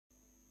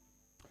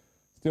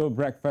Still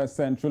Breakfast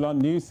Central on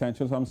News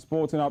Central. Some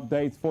sporting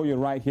updates for you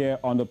right here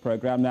on the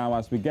program. Now,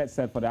 as we get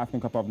set for the AFCON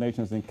Cup of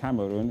Nations in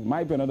Cameroon, it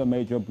might be another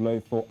major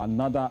blow for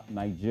another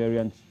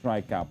Nigerian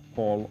striker,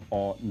 Paul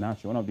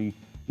Onuachu, one of the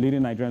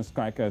leading Nigerian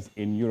strikers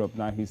in Europe.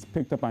 Now, he's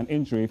picked up an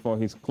injury for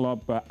his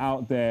club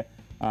out there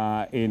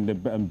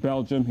in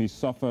Belgium. He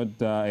suffered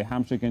a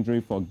hamstring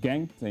injury for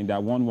Genk in their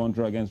 1-1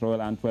 draw against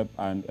Royal Antwerp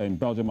and in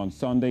Belgium on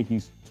Sunday.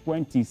 He's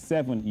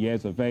 27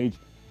 years of age.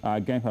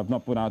 Genk have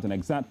not put out an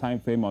exact time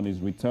frame on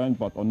his return,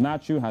 but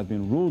Onuachu has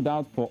been ruled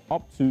out for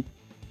up to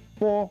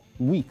 4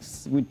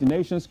 weeks, with the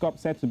Nations Cup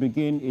set to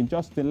begin in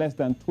just less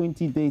than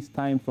 20 days'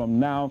 time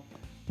from now,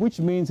 which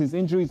means his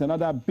injury is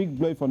another big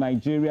blow for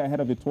Nigeria ahead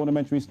of the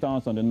tournament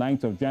restarts on the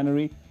 9th of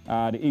January.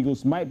 The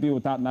Eagles might be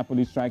without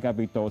Napoli striker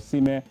Victor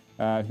Osimhen,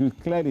 who's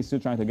clearly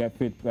still trying to get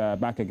fit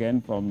back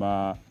again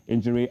from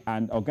injury,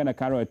 and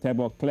Ogenekaro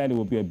Etebo clearly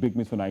will be a big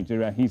miss for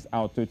Nigeria. He's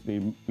out to the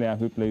player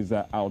who plays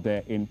out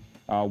there in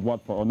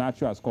Watford.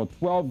 Onuachu has scored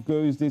 12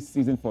 goals this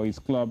season for his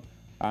club,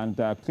 and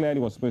clearly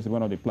was supposed to be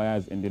one of the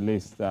players in the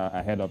list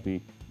ahead of the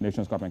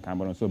Nations Cup in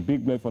Cameroon. So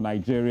big blow for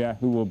Nigeria,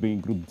 who will be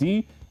in Group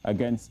D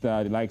against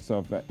the likes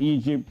of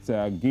Egypt,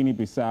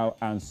 Guinea-Bissau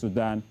and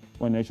Sudan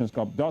when the Nations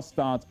Cup does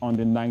start on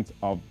the 9th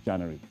of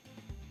January.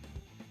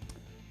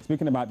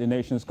 Speaking about the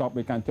Nations Cup,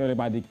 we can tell you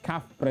about the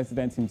CAF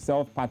president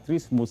himself,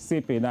 Patrice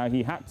Motsepe. Now,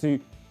 he had to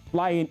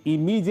fly in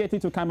immediately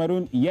to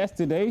Cameroon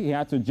yesterday. He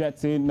had to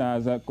jet in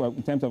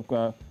in terms of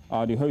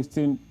the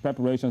hosting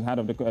preparations ahead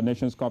of the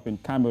Nations Cup in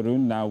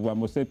Cameroon. Now,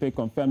 Motsepe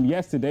confirmed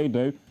yesterday,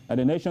 though, that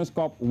the Nations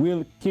Cup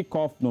will kick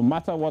off no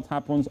matter what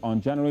happens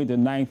on January the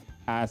 9th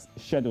as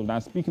scheduled. Now,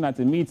 speaking at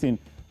a meeting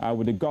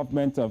with the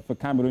government of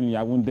Cameroon in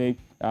Yaoundé,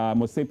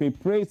 Motsepe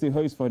praised the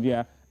hosts for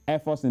their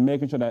efforts in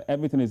making sure that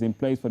everything is in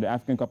place for the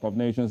AFCON Cup of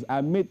Nations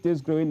amid this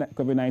growing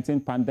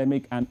COVID-19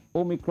 pandemic and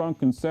Omicron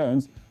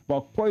concerns.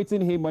 But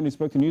quoting him when he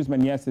spoke to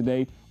newsmen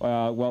yesterday,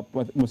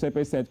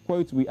 Motsepe said,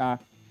 quote, "We are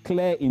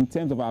clear in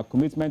terms of our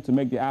commitment to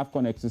make the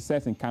AFCON a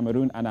success in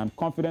Cameroon, and I'm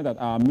confident that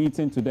our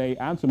meeting today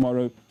and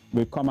tomorrow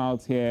will come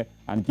out here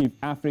and give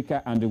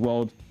Africa and the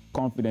world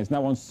confidence."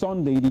 Now, on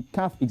Sunday, the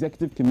CAF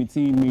Executive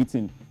Committee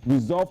meeting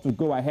resolved to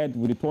go ahead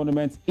with the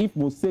tournament if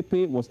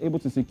Motsepe was able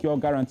to secure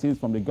guarantees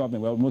from the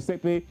government. Well,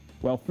 Motsepe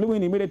flew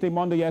in immediately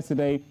Monday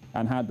yesterday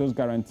and had those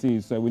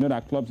guarantees. So we know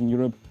that clubs in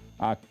Europe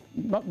are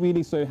not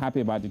really so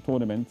happy about the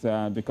tournament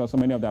because so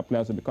many of their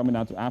players will be coming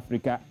out to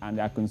Africa and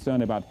they are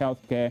concerned about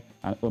healthcare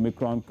and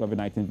Omicron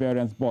COVID-19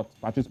 variants. But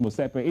Patrice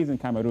Motsepe is in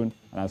Cameroon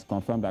and has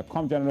confirmed that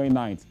come January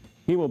 9th,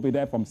 he will be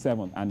there from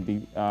 7 and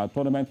the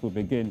tournament will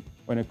begin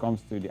when it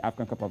comes to the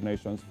AFCON Cup of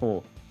Nations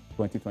for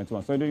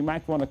 2021. So you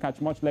might want to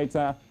catch much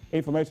later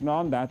information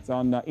on that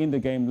in the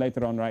game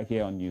later on right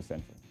here on News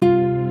Central.